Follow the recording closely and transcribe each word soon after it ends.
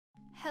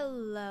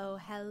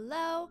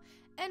Hello,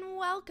 and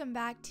welcome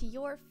back to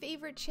your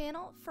favorite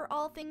channel for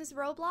all things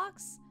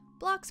Roblox,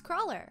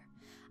 Bloxcrawler.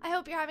 I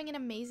hope you're having an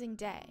amazing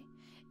day.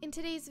 In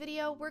today's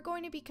video, we're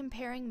going to be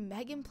comparing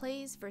Megan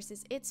Plays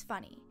versus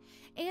ItsFunneh,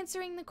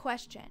 answering the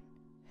question,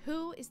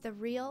 who is the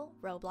real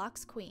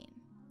Roblox queen?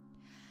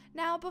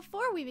 Now,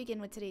 before we begin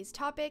with today's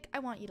topic, I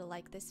want you to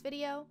like this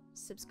video,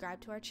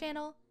 subscribe to our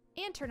channel,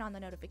 and turn on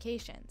the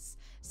notifications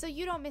so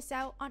you don't miss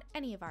out on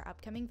any of our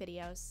upcoming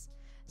videos.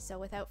 So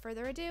without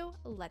further ado,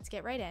 let's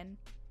get right in.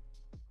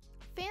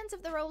 Fans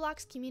of the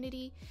Roblox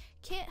community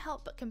can't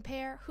help but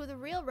compare who the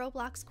real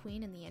Roblox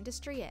queen in the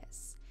industry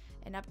is.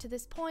 And up to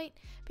this point,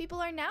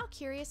 people are now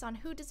curious on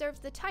who deserves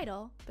the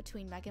title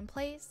between Megan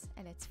Plays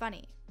and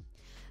ItsFunneh.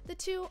 The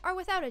two are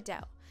without a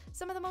doubt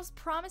some of the most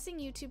promising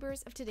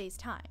YouTubers of today's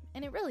time,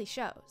 and it really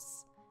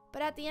shows.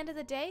 But at the end of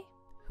the day,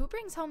 who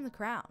brings home the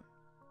crown?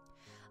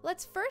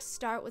 Let's first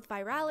start with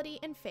virality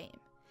and fame.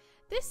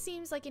 This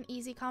seems like an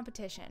easy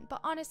competition,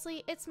 but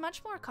honestly, it's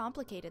much more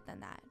complicated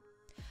than that.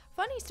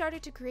 Funneh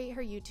started to create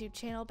her YouTube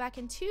channel back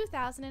in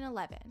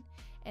 2011,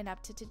 and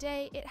up to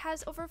today, it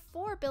has over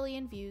 4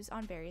 billion views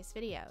on various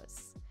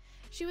videos.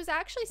 She was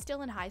actually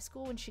still in high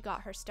school when she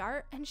got her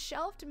start and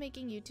shelved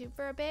making YouTube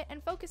for a bit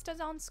and focused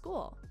on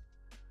school.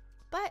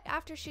 But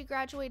after she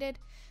graduated,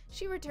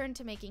 she returned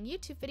to making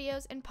YouTube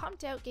videos and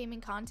pumped out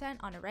gaming content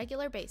on a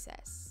regular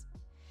basis.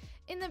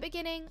 In the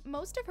beginning,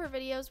 most of her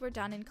videos were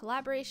done in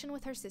collaboration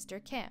with her sister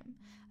Kim,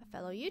 a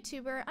fellow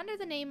YouTuber under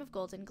the name of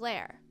Golden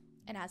Glare.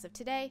 And as of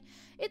today,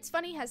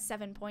 ItsFunneh has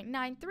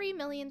 7.93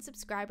 million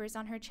subscribers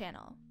on her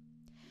channel.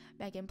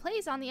 Megan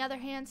Plays, on the other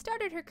hand,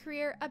 started her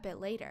career a bit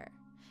later.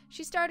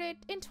 She started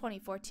in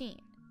 2014,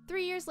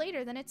 3 years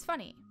later than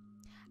ItsFunneh.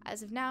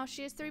 As of now,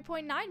 she has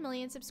 3.9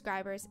 million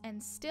subscribers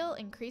and still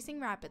increasing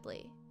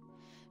rapidly.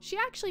 She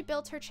actually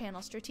built her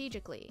channel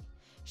strategically.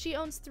 She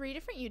owns 3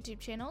 different YouTube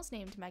channels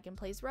named Megan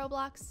Plays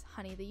Roblox,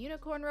 Honey the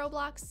Unicorn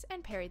Roblox,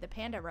 and Perry the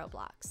Panda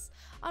Roblox,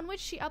 on which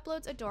she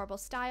uploads adorable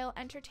style,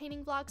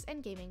 entertaining vlogs,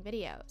 and gaming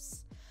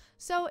videos.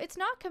 So it's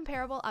not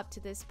comparable up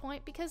to this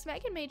point because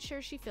Megan made sure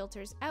she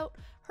filters out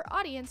her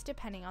audience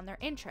depending on their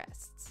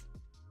interests.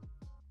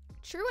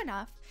 True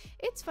enough,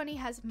 ItsFunneh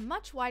has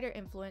much wider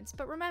influence,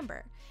 but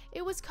remember,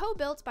 it was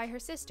co-built by her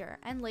sister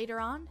and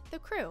later on, the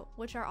crew,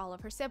 which are all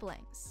of her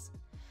siblings.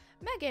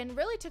 Megan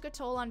really took a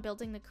toll on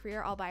building the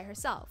career all by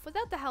herself,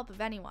 without the help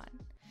of anyone.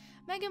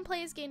 Megan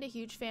Plays gained a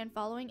huge fan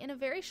following in a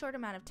very short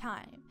amount of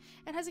time,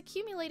 and has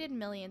accumulated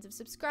millions of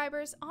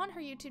subscribers on her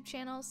YouTube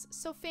channels,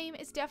 so fame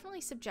is definitely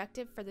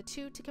subjective for the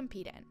two to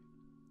compete in.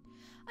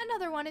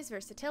 Another one is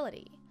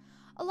versatility.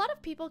 A lot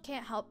of people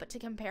can't help but to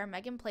compare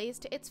Megan Plays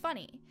to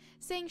ItsFunneh,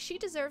 saying she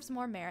deserves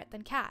more merit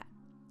than Kat.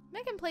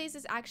 Megan Plays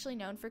is actually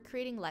known for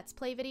creating Let's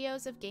Play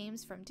videos of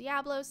games from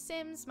Diablo,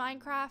 Sims,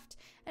 Minecraft,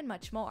 and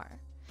much more,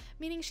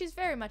 meaning she's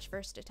very much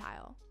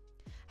versatile.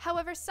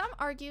 However, some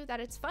argue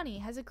that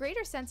ItsFunneh has a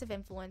greater sense of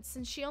influence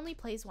since she only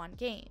plays one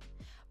game,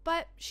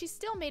 but she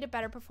still made a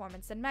better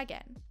performance than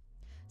Megan.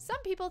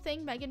 Some people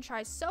think Megan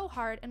tries so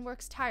hard and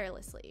works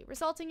tirelessly,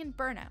 resulting in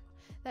burnout,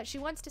 that she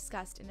once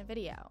discussed in a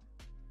video.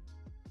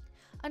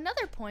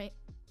 Another point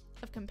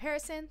of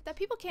comparison that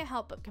people can't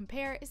help but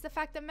compare is the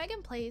fact that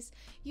Megan Plays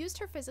used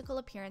her physical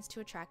appearance to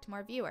attract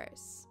more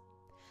viewers.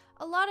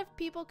 A lot of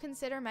people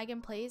consider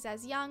Megan Plays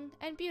as young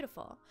and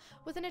beautiful,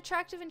 with an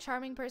attractive and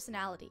charming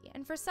personality,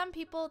 and for some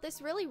people,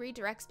 this really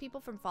redirects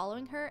people from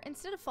following her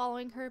instead of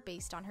following her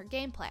based on her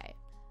gameplay.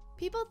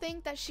 People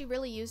think that she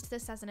really used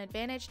this as an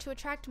advantage to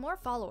attract more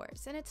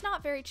followers, and it's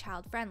not very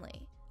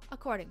child-friendly,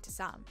 according to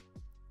some.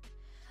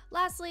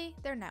 Lastly,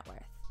 their net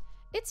worth.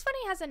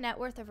 ItsFunneh has a net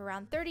worth of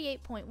around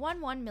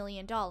 $38.11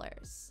 million,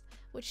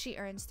 which she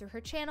earns through her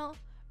channel,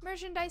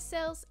 merchandise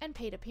sales, and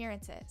paid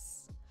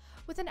appearances.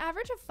 With an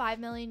average of 5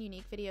 million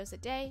unique videos a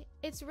day,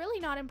 it's really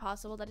not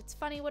impossible that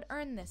ItsFunneh would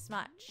earn this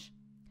much.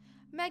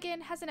 Megan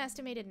has an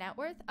estimated net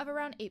worth of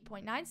around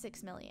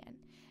 8.96 million,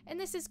 and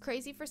this is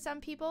crazy for some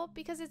people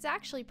because it's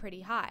actually pretty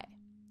high.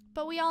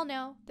 But we all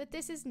know that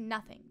this is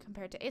nothing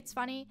compared to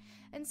ItsFunneh,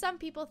 and some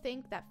people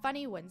think that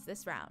Funneh wins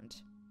this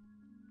round.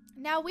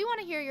 Now, we want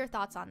to hear your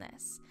thoughts on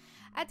this.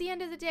 At the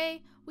end of the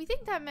day, we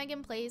think that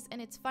Megan Plays and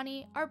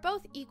ItsFunneh are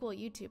both equal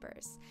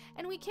YouTubers,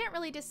 and we can't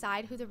really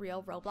decide who the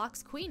real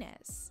Roblox queen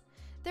is.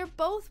 They're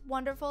both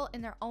wonderful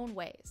in their own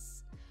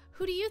ways.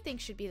 Who do you think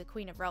should be the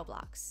queen of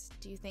Roblox?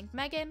 Do you think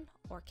Megan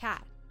or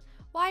Kat?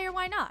 Why or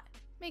why not?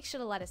 Make sure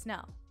to let us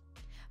know.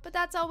 But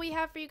that's all we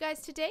have for you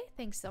guys today.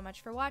 Thanks so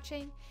much for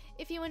watching.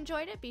 If you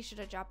enjoyed it, be sure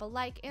to drop a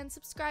like and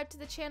subscribe to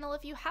the channel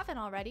if you haven't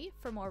already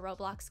for more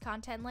Roblox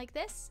content like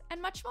this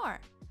and much more.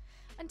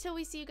 Until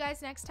we see you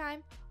guys next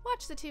time,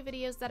 watch the 2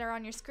 videos that are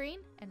on your screen,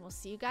 and we'll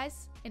see you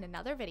guys in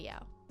another video.